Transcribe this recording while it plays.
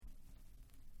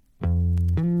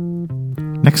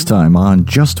Next time on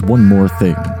Just One More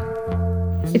Thing.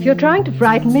 If you're trying to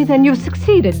frighten me, then you've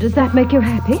succeeded. Does that make you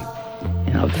happy?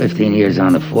 15 years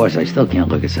on the force, I still can't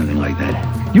look at something like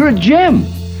that. You're a gem.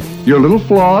 You're a little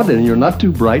flawed, and you're not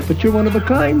too bright, but you're one of a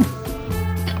kind.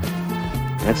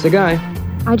 That's the guy.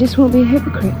 I just won't be a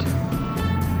hypocrite.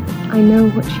 I know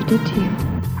what she did to you.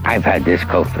 I've had this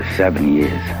coat for 7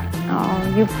 years.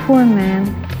 Oh, you poor man.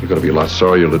 You're going to be a lot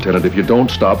sorrier, Lieutenant, if you don't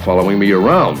stop following me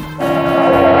around.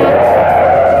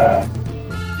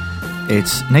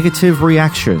 It's Negative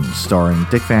Reaction, starring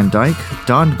Dick Van Dyke,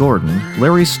 Don Gordon,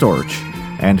 Larry Storch,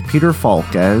 and Peter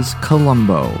Falk as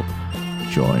Columbo.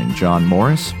 Join John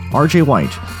Morris, R.J.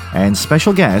 White, and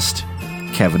special guest,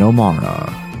 Kevin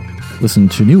O'Mara. Listen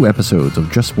to new episodes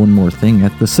of Just One More Thing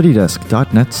at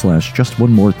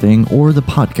thecitydesk.net/justonemorething or the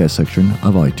podcast section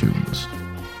of iTunes.